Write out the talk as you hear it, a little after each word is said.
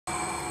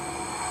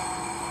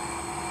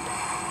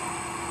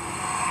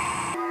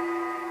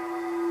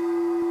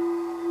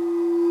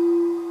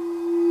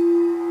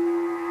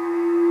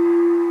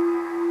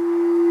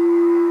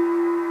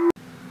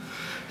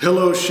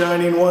Hello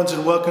shining ones,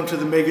 and welcome to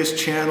the Magus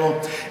channel.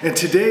 And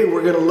today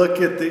we're going to look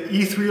at the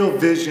Ethereal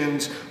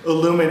Visions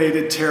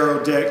Illuminated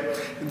Tarot deck.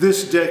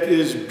 This deck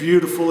is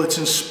beautiful. It's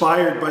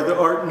inspired by the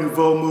Art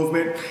Nouveau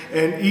movement,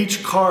 and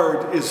each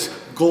card is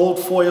gold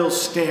foil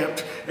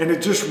stamped, and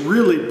it just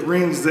really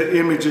brings the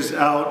images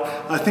out.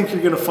 I think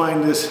you're going to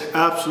find this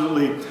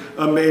absolutely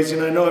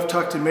amazing. I know I've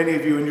talked to many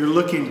of you and you're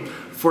looking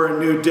for a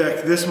new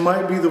deck. This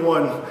might be the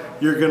one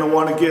you're going to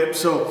want to get.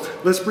 So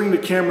let's bring the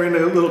camera in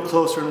a little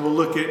closer and we'll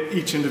look at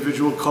each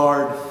individual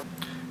card.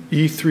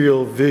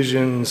 Ethereal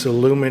Visions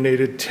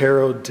Illuminated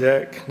Tarot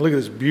deck. Look at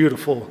this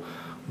beautiful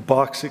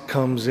box it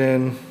comes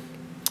in.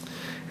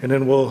 And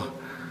then we'll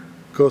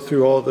go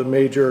through all the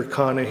major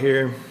arcana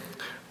here.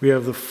 We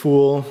have the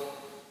Fool.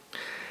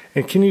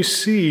 And can you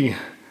see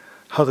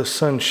how the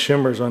sun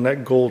shimmers on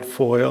that gold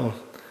foil?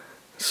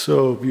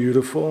 So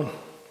beautiful.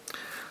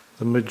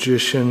 The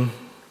Magician.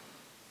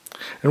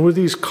 And with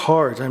these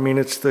cards, I mean,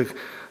 it's the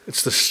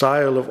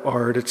style of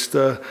art, it's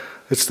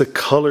the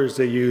colors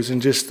they use, and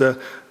just the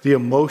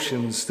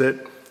emotions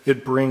that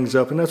it brings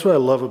up. And that's what I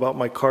love about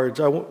my cards.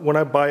 When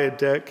I buy a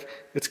deck,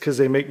 it's because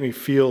they make me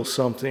feel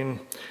something,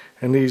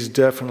 and these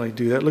definitely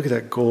do that. Look at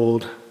that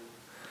gold,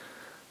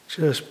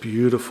 just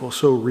beautiful,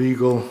 so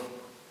regal.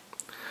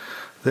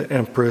 The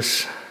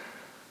Empress,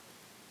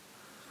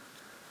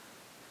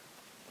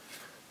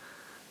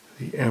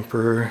 the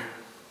Emperor.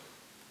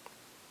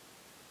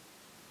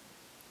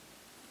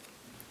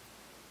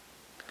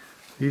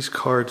 These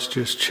cards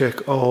just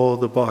check all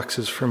the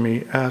boxes for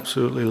me.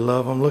 Absolutely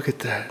love them. Look at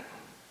that.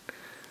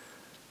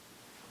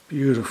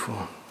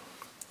 Beautiful.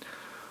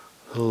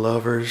 The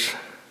Lovers.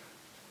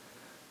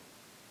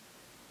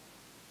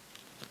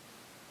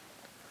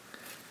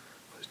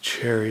 The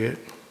Chariot.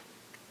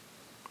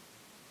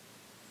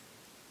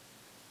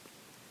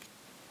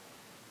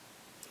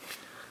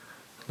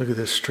 Look at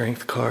this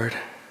Strength card.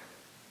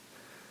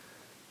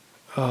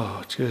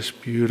 Oh,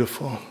 just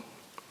beautiful.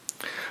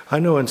 I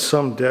know in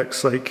some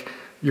decks, like,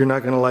 you're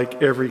not going to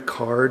like every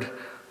card,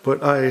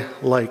 but I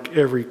like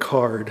every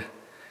card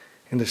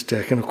in this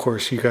deck. And of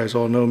course, you guys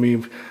all know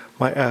me,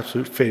 my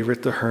absolute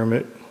favorite, the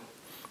Hermit.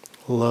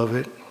 Love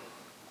it.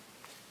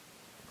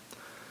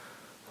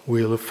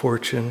 Wheel of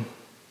Fortune.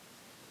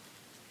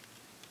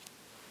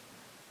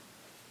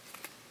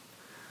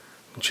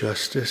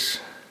 Justice.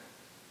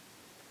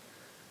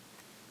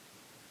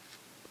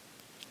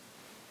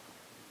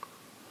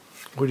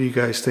 What do you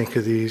guys think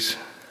of these?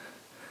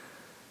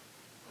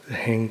 The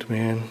Hanged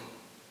Man.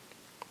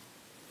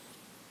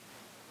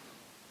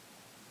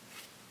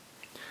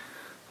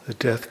 The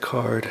Death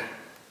card.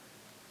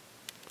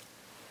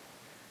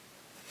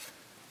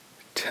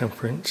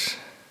 Temperance.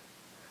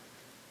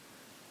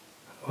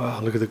 Wow,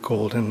 look at the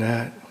gold in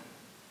that.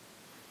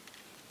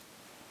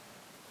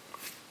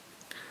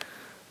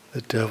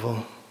 The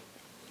Devil.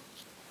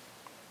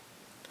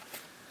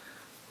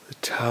 The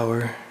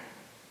Tower.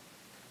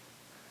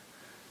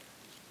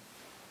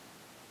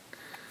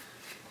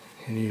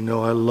 And you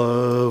know I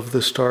love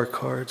the Star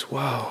cards.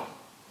 Wow.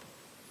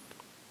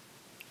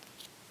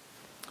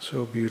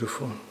 So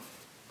beautiful.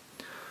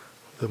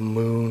 The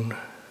Moon.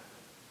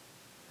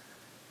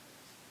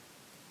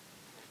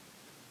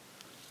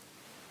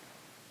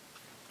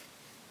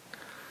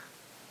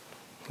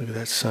 Look at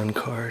that Sun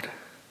card.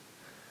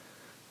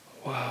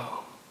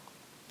 Wow.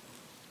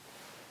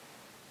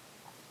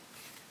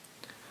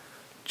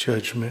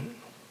 Judgment.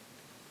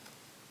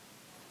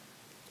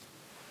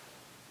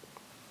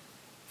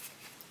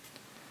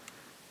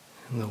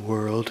 And the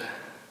World.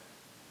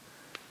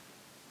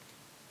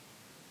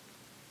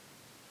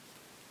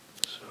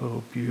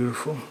 So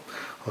beautiful.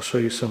 I'll show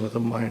you some of the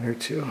minor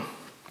too.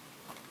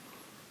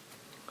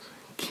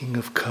 King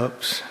of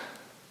Cups.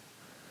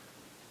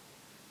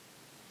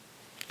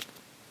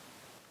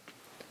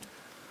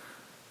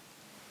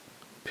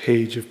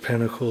 Page of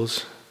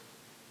Pentacles.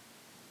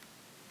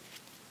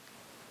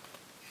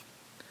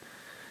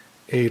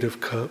 Eight of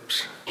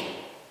Cups.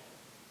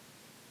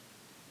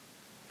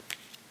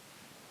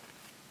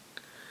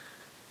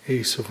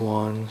 Ace of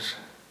Wands.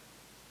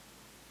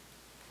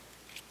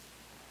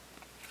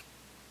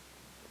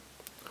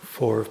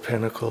 Four of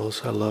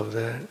Pentacles. I love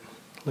that.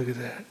 Look at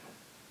that.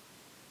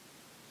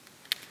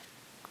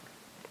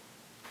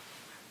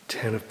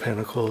 10 of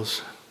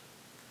Pentacles.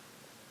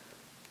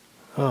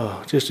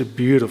 Oh, just a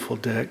beautiful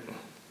deck.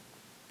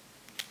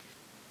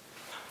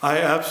 I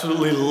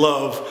absolutely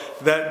love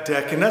that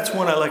deck, and that's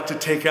one I like to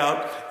take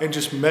out and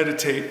just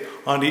meditate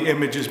on the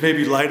images.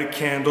 Maybe light a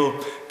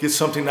candle, get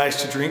something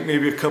nice to drink,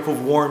 maybe a cup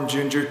of warm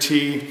ginger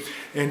tea,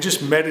 and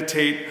just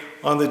meditate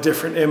on the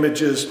different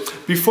images.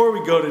 Before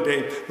we go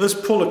today, let's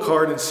pull a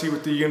card and see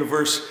what the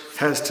universe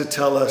has to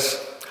tell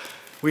us.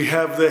 We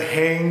have the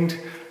Hanged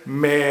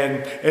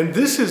Man, and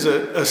this is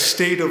a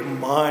state of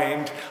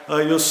mind.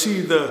 You'll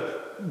see the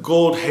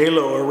gold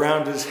halo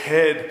around his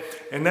head,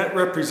 and that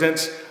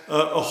represents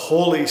a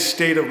holy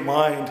state of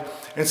mind.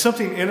 And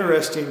something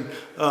interesting,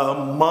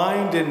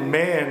 mind and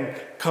man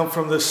come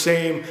from the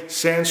same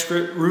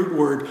Sanskrit root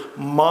word,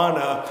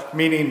 mana,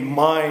 meaning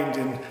mind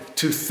and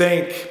to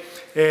thank.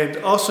 And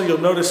also you'll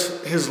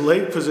notice his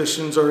leg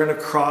positions are in a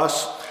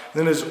cross,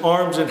 then his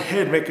arms and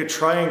head make a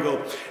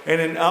triangle.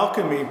 And in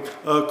alchemy,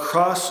 a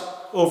cross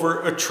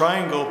over a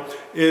triangle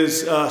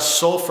is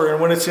sulfur,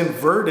 and when it's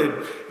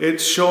inverted,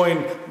 it's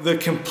showing the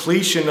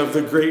completion of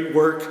the great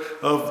work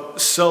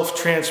of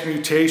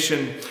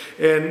self-transmutation.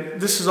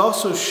 And this is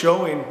also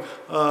showing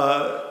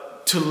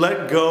to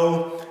let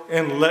go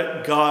and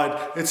let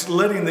God. It's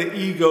letting the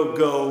ego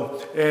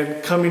go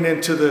and coming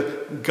into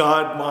the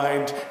God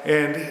mind,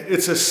 and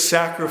it's a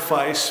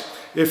sacrifice,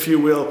 if you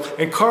will.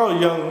 And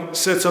Carl Jung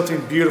said something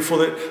beautiful,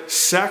 that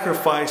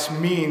sacrifice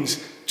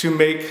means to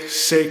make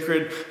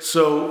sacred.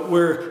 So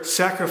we're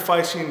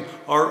sacrificing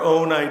our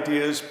own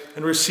ideas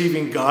and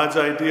receiving God's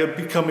idea,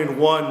 becoming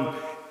one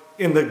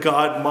in the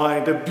God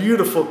mind. A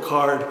beautiful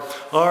card.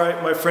 All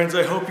right, my friends,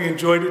 I hope you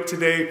enjoyed it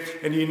today,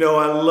 and you know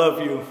I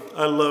love you.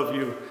 I love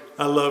you.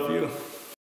 I love you.